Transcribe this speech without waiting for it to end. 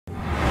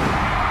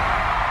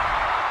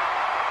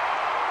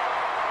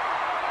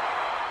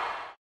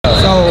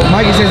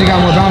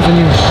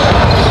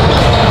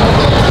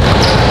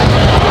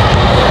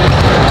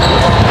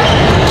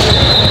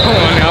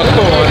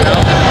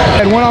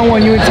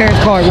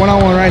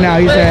one-on-one right now.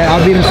 He said,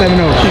 I'll beat him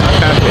 7-0.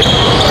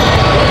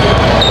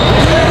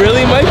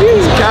 Really, Mikey?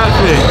 He's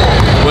confident.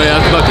 Wait,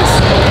 I forgot this.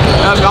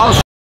 I'll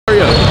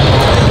hurry up.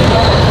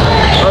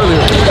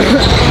 Earlier.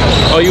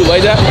 Oh, you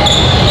like that?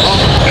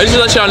 I just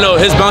let y'all know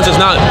his bounce is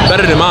not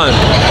better than mine.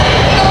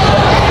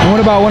 And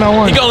what about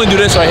one-on-one? He can only do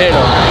this right here,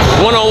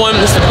 though. One-on-one,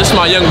 this is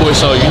my young boy,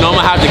 so you know I'm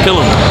gonna have to kill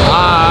him.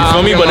 You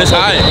feel me? But it's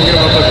alright.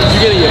 You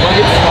getting your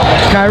bucket?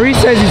 Kyree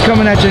says he's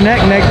coming at your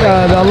neck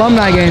the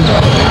alumni game.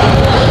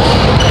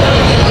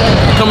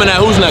 Coming at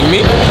whose neck?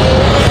 Me?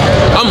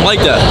 I'm like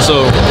that,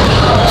 so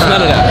it's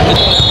none of that.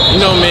 You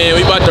know, man,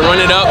 we about to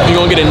run it up. We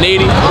gonna get an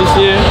 80 this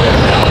year.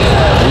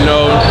 You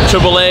know,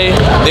 AAA,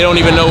 they don't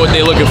even know what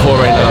they're looking for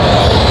right now.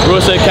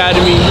 Rosa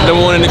Academy,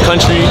 #1 in the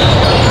country.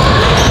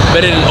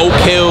 Better than Oak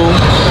Hill,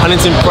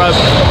 Huntington Prep,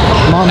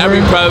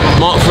 every prep,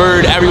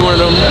 Montford, every one of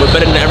them, but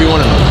better than every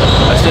one of them.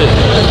 That's it.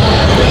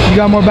 You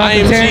got more bounce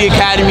than IMG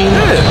Academy.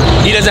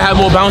 He doesn't have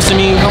more bounce than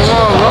me. Come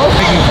on, bro.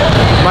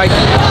 Mikey.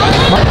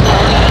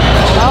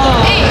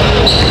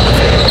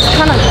 It's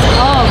kind of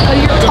tough because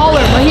you're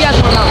taller, but he has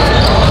more bounce.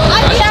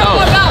 Mikey has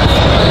more bounce.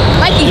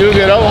 Mikey. You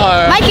get up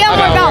higher. Mikey has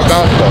more bounce.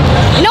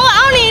 You know what?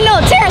 I don't even know.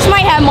 Terrance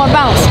might have more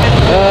bounce.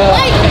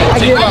 I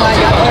get it,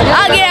 Mikey.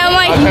 I'll get it,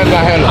 Mikey.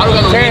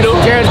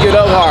 Terrance get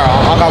up higher.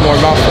 I got more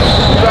bounce.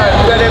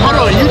 Hold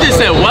on, you just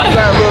said what?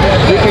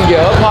 You can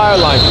get up higher,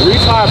 like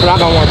reach higher, but I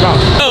got more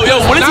bounce. Yo,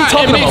 what is he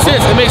talking about?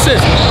 It makes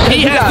sense.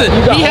 He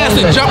has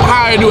to jump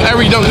higher and do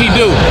every dunk he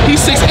do. He's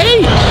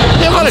 6'8". He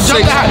don't gotta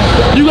jump that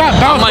high. You got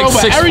bounce, like bro,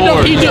 but every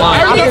dunk he do,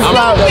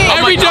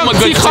 every dunk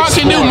Clarke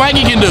can do,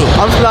 Mikey can do.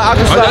 I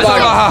can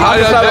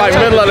start like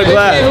middle of the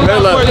glass.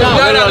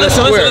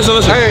 Listen.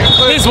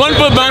 His 1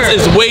 foot bounce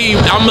is way.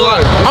 I'm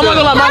not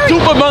gonna lie, my 2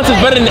 foot bounce is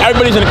better than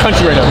everybody's in the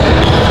country right now.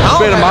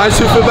 Better than my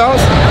 2 foot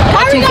bounce?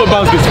 My 2 foot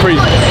bounce gets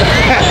crazy.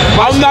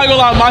 I'm not gonna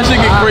lie, my shit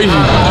get crazy.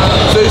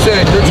 So you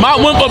saying my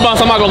 1 foot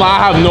bounce? I'm not gonna lie,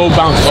 I have no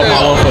bounce on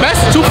my 1 foot.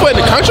 Best 2 foot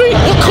in the country?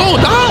 What cool,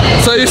 dog?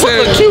 So you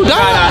saying cute,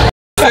 dog?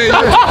 You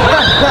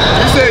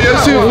said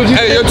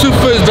your 2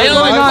 foot is better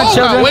than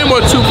mine? Way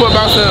more 2 foot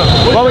bounce than him.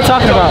 What are we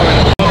talking about?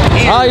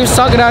 Oh, he was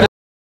talking out of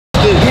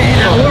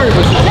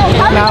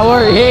not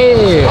worried.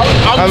 Yeah.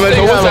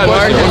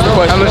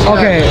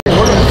 Okay.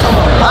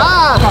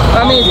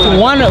 I mean,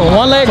 one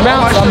leg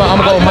bounce. I'm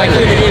gonna go with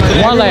Mikey.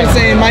 One leg. I'm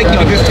saying Mikey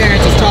because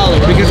Terrance is taller.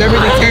 Because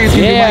everything Terrance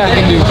can do, Mikey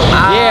can do.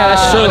 Yeah,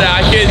 that's true.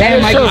 I can't.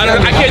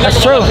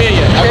 That's true.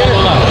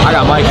 I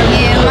got Mikey.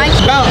 Yeah,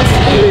 Mikey. Bounce.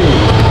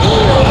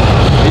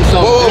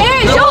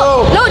 Terrance,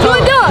 no, do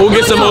it dunk. Who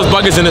gets the most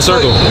buckets in the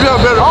circle?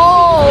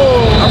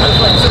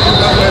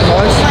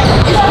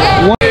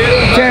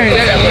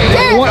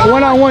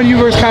 One-on-one, you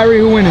versus Kyree,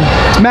 who winning?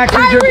 Max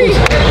and dribbles.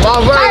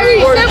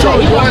 Kyree, simple.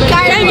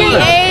 Kyree,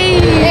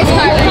 it's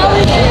Kyree.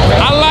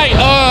 I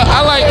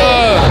like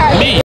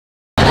me.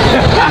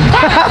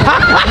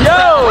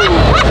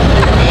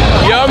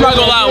 Yo, I'm not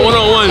gonna lie,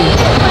 1-on-1.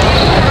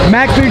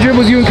 Max 3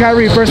 dribbles, you and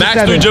Kyree, first Max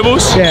and 7. 3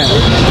 dribbles? Yeah.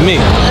 Me.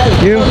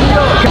 You?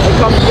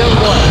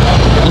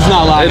 It's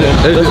not lying.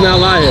 It's not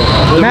lying.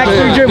 Max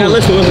 3 dribbles.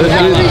 Listen.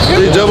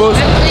 3 dribbles?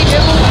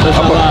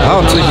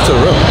 I'll take you to the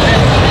rim.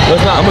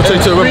 I'm gonna take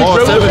you to the rim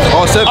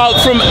all 7.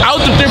 From out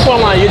the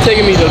 3-point line, you're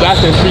taking me to the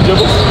basket 3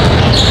 dribbles?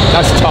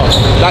 That's tough.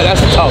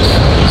 That's tough.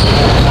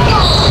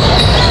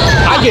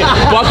 I get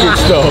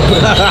buckets though.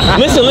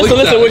 Listen.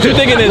 What you're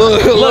thinking is,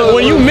 look,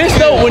 when you miss,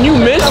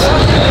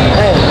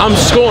 I'm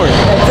scoring.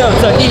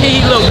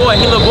 He little boy.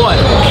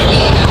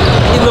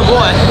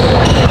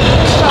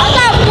 I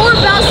got more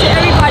bounce than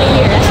everybody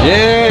here.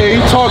 Yeah,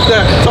 he talked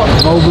that.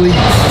 Mobley.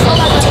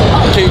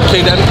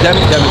 Okay, that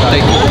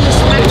thank you.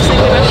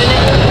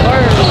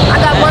 I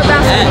got more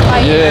bounce than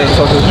everybody here.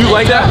 Yeah, you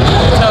like that?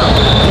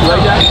 You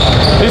like that?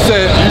 He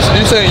said,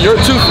 you saying your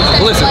 2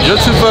 foot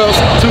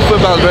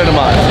bounce better than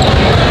mine.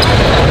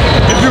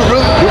 If you're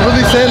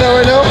really saying that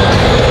right now?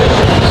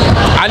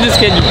 I just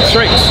can't do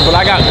tricks, but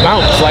I got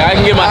bounce. Like I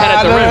can get my head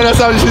at the rim. That's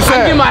not what she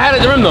said. I can get my head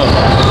at the rim though.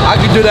 I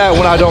can do that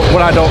when I don't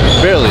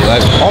barely.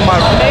 Like on my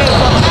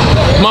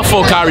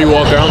fault, Kyree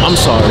Walker. I'm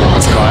sorry.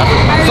 That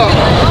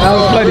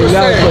was funny.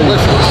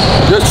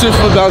 Your 2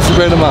 foot bounce is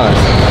better than mine.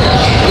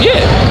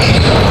 Yeah.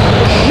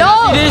 No.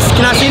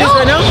 Can I see this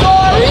right now?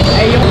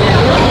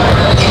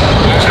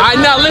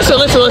 Now listen.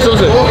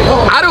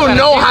 I don't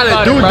know how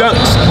to do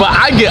dunks, but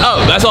I get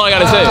up. That's all I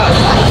gotta say.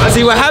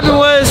 See, what happened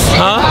was,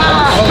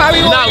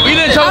 Nah, we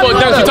didn't talk about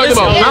dunks. We talked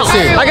about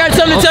bouncing. I got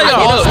something to tell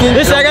y'all.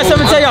 Listen, I got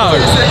something to tell y'all.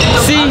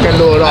 See,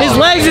 his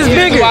legs is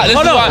bigger.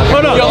 Hold on.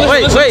 Yo,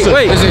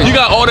 Wait. You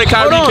got all the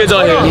Kyree kids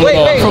out here.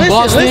 Wait, From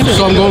Boston,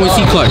 so I'm going with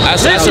Clarke.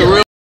 That's a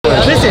real.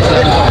 Listen,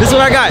 this is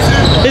what I got.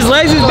 His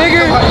legs is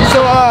bigger,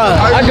 so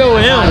I go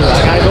with him.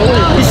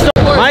 He's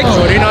Mikey.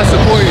 They're not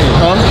supporting you.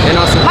 They're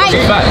not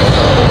supporting Mike.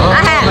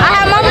 I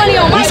had my money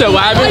on Mikey. You said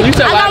what happened? I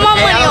got my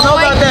money on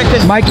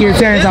Mikey. Mikey or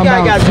Terrance on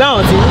bounce? got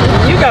bounce.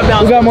 You got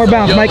bounce. Who got more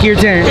bounce, Mikey or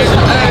Terrance?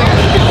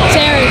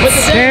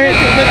 Terrance. Terrance?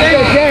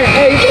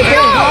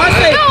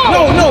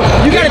 No,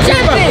 you gotta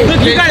take it.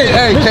 Look, you gotta.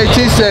 Hey,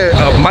 KT said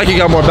Mikey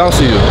got more bounce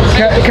than you.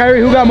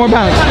 Kyree, who got more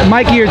bounce,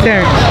 Mikey or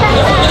Terrance?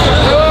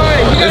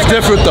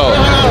 different though.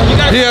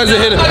 He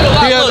hasn't hit it.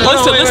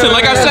 Listen.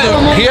 Like I said,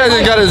 he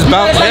hasn't got his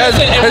bounce.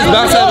 His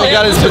bounce hasn't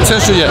got his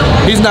potential yet.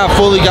 He's not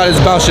fully got his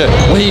bounce yet.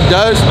 When he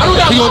does,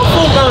 he gonna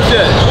full bounce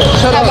yet.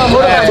 Shut up. I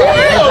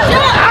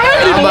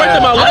haven't even worked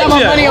on my legs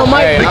yet.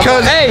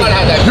 Because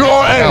you're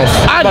all ass.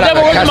 I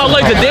never worked on my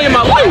legs a day in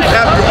my life.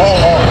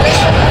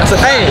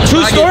 Hey,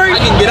 true story. I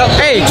can get up.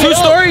 Hey, true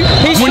story.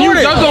 He's When you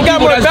shorter. dunk on He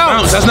got people, more that's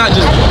bounce. bounce. That's not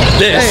just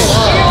this.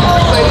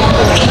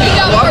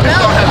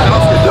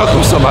 Dunk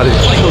on somebody.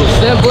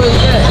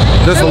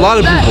 There's a lot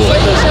of people.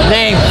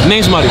 Name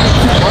somebody.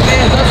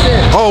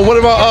 Oh, what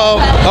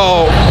about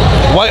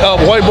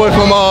white boy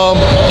from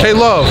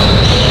K-Love?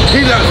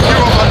 He dunk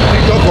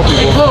on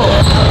people.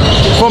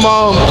 From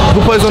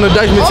who plays on the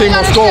Dykeman team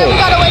on Skull.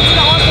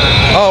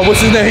 Oh,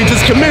 what's his name? He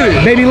just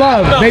committed. Baby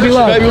Love. Baby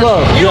Love.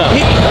 Yeah.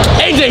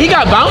 AJ, he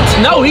got bounced?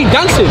 No, he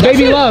dunks it.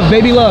 Baby Love.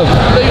 From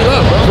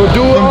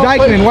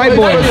Dykeman, white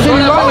boy.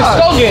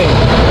 Skull game.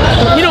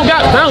 He don't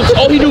got bounce.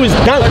 All he do is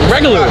dunk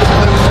regular.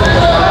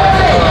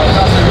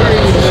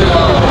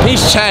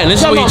 He's chatting. This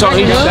is what he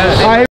talking. He's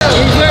chatting. I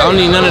don't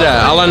need none of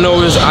that. All I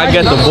know is I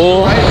get the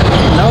ball.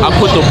 I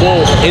put the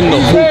ball in the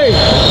hoop.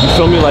 You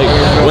feel me? Like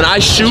when I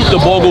shoot, the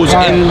ball goes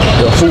in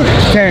the hoop.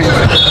 Terrance.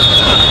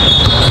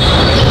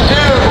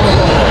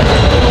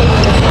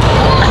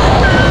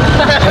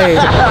 Hey,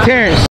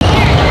 Terrance.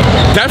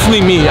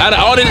 Definitely me. Out of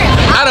all this,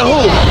 out of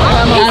who?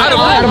 Out of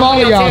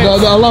all of y'all,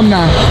 the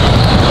alumni.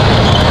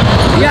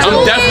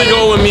 I'm definitely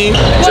going with me.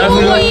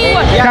 Definitely.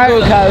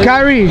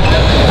 Kyree.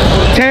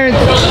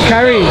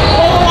 Kyree.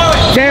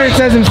 Terrance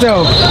says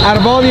himself, out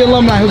of all the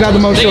alumni, who got the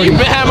most shorties?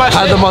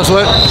 Had the most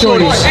what?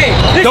 Shorties.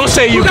 Don't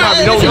say you,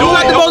 Kyree. Don't do Who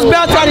got the most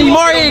bounce out of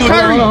Amari and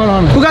Kyree? Hold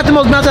on. Who got the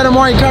most bounce out of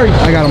Amari and Kyree?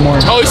 I got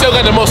Amari. Oh, you still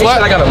got the most what?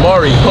 I got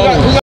Amari.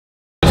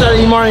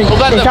 Amari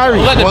and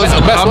Kyree. Out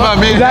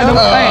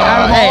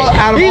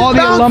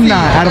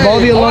of all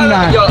the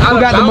alumni, who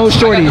got the most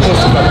shorties?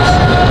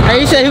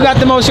 Hey, he said who got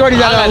the most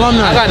shorties out of the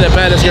alumni? I got the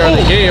baddest girl in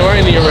the game. I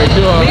ain't even ready to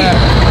do all that.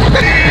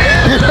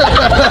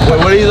 Wait,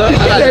 what are you like?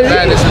 I got the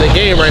baddest in the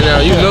game right now.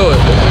 You know it.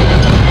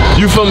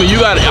 You feel me? You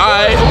got it.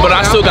 Alright, but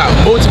I still got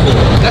multiple.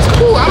 That's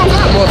cool. I don't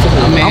got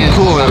multiple. I'm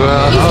cool,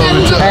 man.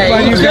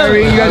 Hey, you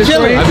Kyree, you got a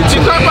shorty? You in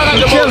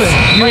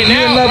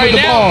love with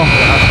the ball.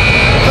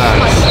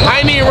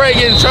 I ain't even ready to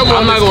get in trouble.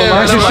 I'm not gonna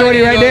lie. That's your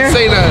shorty right there?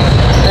 Say that.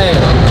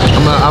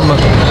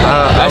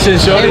 That shit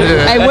shorty.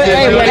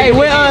 Hey,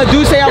 what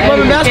Dude say about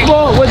loving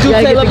basketball? What Dude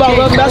say about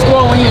loving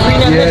basketball when he was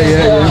reading that message?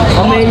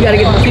 Oh man, you gotta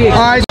get the kids.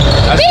 Alright.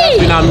 That's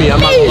definitely not me. I'm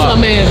not gonna lie.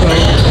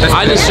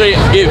 I just straight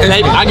get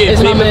paper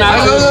matches. No,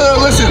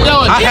 listen.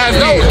 Yo, Adidas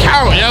don't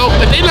count, yo.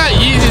 If they not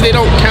Yeezys, they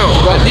don't count.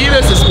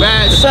 Adidas is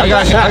bad. I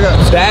got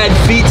Bad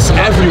feets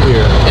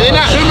everywhere. And they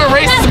not human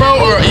racist,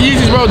 bro, or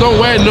Yeezys, bro.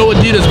 Don't wear no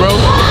Adidas, bro.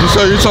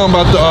 So you're talking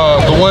about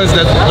the ones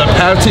that the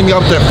pad team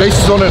got their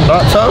faces on it,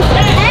 not tough?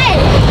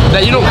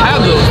 That you don't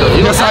have those, though.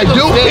 You Yes, I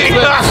do.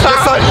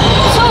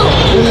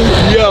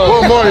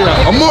 Yo. Amari.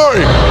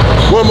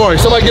 Where Amari?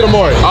 Somebody get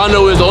Amari. All I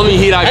know is the only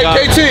heat I got.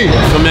 Hey, KT.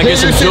 I'm gonna get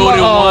some Jordan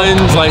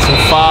 1s, like some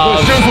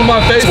 5s,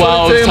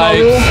 12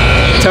 types,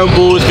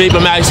 Temples, Vapor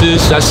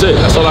Maxes. That's it.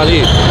 That's all I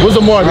need. Where's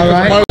Amari?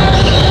 Alright.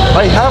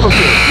 I have a kid.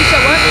 You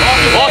said what?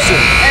 Awesome.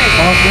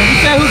 You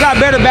said who got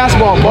better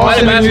basketball?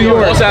 Boston and New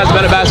York. Boston has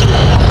better basketball.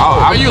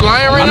 Are you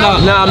lying right now?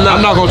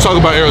 I'm not gonna talk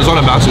about Arizona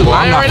basketball.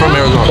 I'm not from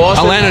Arizona.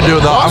 Boston. Atlanta do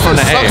though. I'm from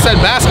the A. Sucks at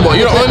basketball.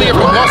 You're the only nigga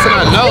from Boston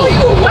I know.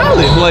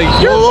 Like,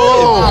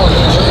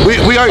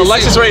 We are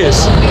Alexis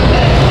Reyes.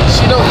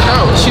 She don't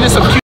count. She just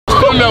a cute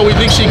female. We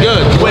think she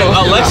good. Wait,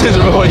 Alexis,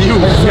 bro, you.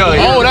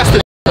 Oh, that's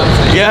the.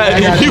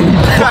 Yeah, you.